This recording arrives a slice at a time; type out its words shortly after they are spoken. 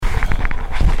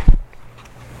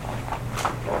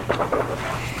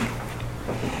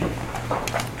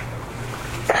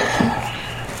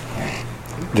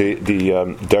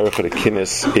derech of the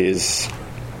kinnis is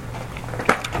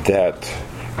that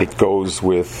it goes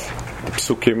with the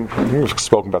psukim. We've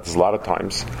spoken about this a lot of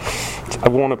times. I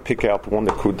want to pick out one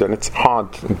nekuda, and it's hard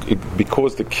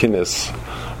because the kinnis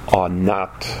are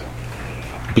not,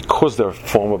 because they're a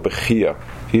form of bechia.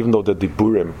 Even though they're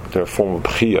diburim, they're a form of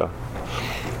bechia.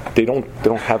 They don't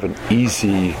have an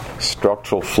easy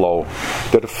structural flow.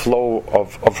 They're the flow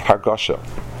of hargasha.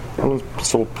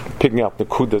 So picking out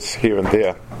nekudas here and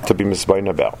there to be misbain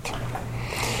about.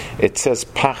 It says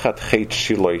pachat chet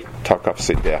shiloi takaf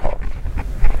sedeha,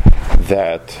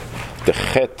 that the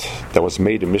chet that was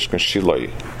made in Mishkan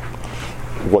Shiloi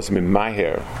was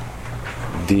mimaher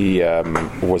the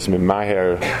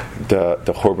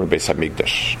Churban Beis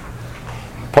Hamikdash,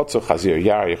 Potzuch Hazir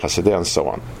Yari Chasadeh, and so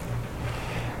on.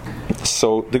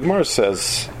 So the Gemara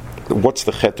says, what's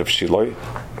the chet of Shiloi?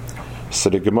 So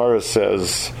the Gemara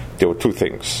says there were two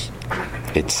things.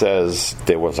 It says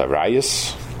there was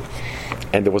Arayis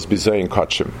and there was Bizayin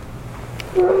Kachim.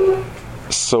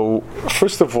 So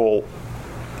first of all,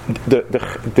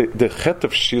 the chet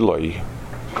of Shiloi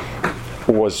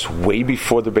was way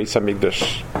before the Beis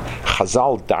Hamikdash.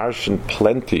 Chazal darshan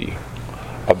plenty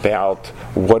about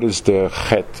what is the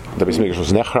chet. The Beis Hamikdash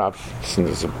was nechrav.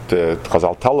 The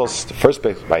Chazal tell us the first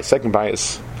by second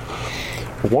bias.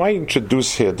 Why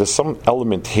introduce here? There's some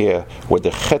element here where the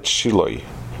chet Shiloi,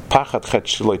 pachat chet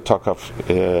Shiloi takaf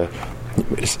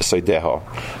Seideha,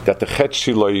 that the Chet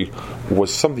Shiloi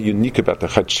was something unique about the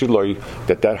Chet Shiloi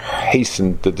that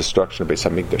hastened the destruction of Beis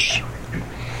Hamikdash.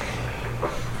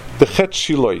 The Chet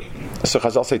Shiloi, so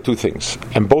Chazal say two things,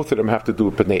 and both of them have to do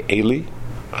with Bnei Eli.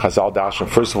 Chazal Dashan,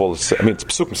 first of all,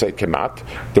 Psukim say Kemat,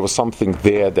 there was something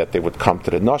there that they would come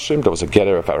to the Nashim, there was a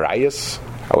getter of Arayas.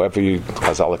 However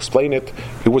Chazal explain it,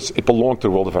 it belonged to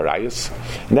the world of Arayas,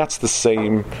 and that's the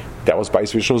same. That was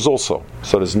Bais Rishon also.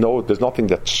 So there's nothing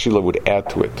that Shila would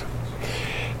add to it.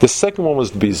 The second one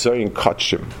was the Bizayin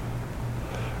Kachim,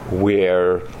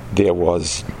 where there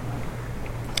was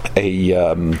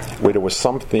where there was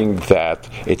something that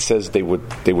it says they would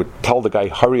tell the guy,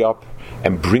 hurry up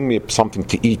and bring me something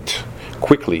to eat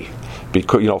quickly,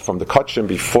 because from the Kachim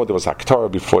before there was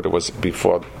Haktar, before they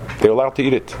were allowed to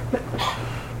eat it,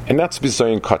 and that's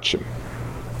Bizayin Kachim.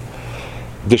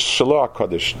 The Shalach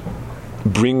Kodesh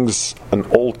brings an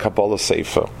old Kabbalah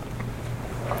Sefer,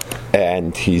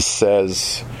 and he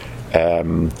says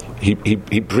he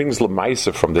brings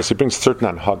Lemaisa from this. He brings certain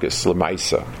anhagis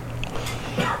Lemaisa,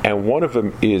 and one of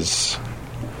them is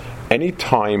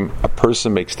anytime a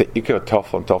person makes the Ikar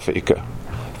Tafel and Tafel Ikar,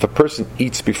 if a person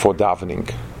eats before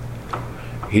davening,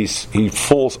 he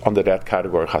falls under that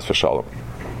category, Chas v'Shalom.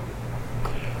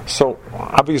 So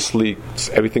obviously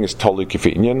everything is totally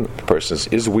kifinian. The person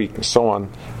is weak and so on,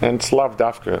 and it's lav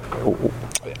dafka.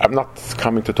 I'm not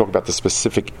coming to talk about the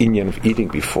specific inyan of eating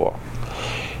before.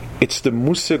 It's the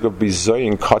musig of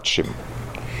bizayin kachim.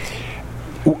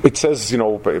 It says,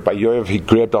 by Yoav he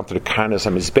grabbed onto the karnas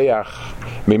hamizbeach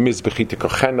memizbechite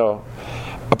kocheno.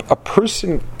 A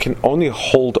person can only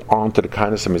hold on to the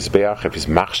karnas hamizbeach if he's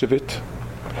machshavit,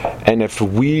 and if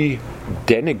we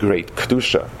denigrate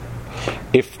kedusha.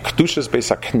 If Kedusha's Beis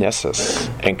HaKnesses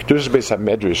and Kedusha's Beis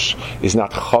HaMedrash is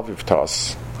not chaviv to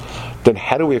us, then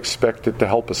how do we expect it to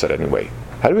help us in any way?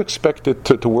 How do we expect it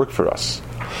to work for us?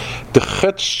 The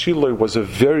Chet Shiloi was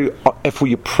if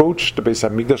we approach the Beis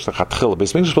HaMikdash l'chatchila,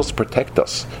 Beis HaMikdash is supposed to protect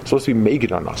us, it's supposed to be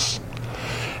megid on us.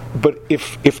 But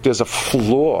if there's a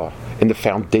flaw in the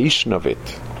foundation of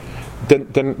it,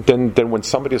 then when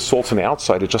somebody assaults on the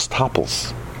outside, it just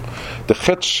topples. The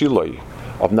Chet Shiloi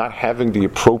of not having the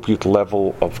appropriate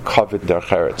level of kavod der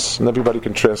cheretz, and everybody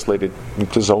can translate it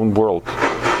into his own world.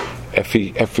 If he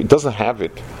doesn't have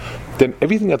it, then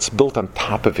everything that's built on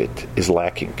top of it is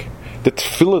lacking. The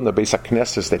tefillah in the Beis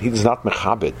HaKnesses that he does not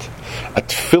mechabit, a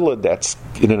tefillah that's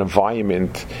in an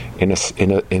environment, in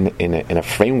a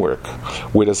framework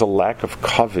where there's a lack of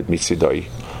kavod mitzidai,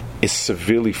 is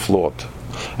severely flawed.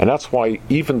 And that's why,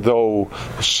 even though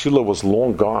Shila was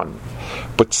long gone,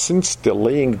 but since the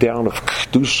laying down of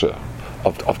Kedusha,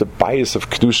 of the bias of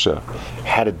Kedusha,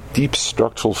 had a deep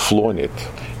structural flaw in it,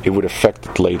 it would affect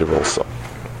it later also.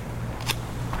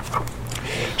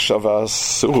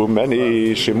 Shavas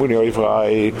Urumeni Shemuni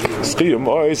Oivrai Skrium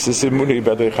Ois Simuni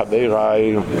Bedei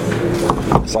Chadeirai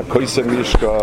Zakoise Mishka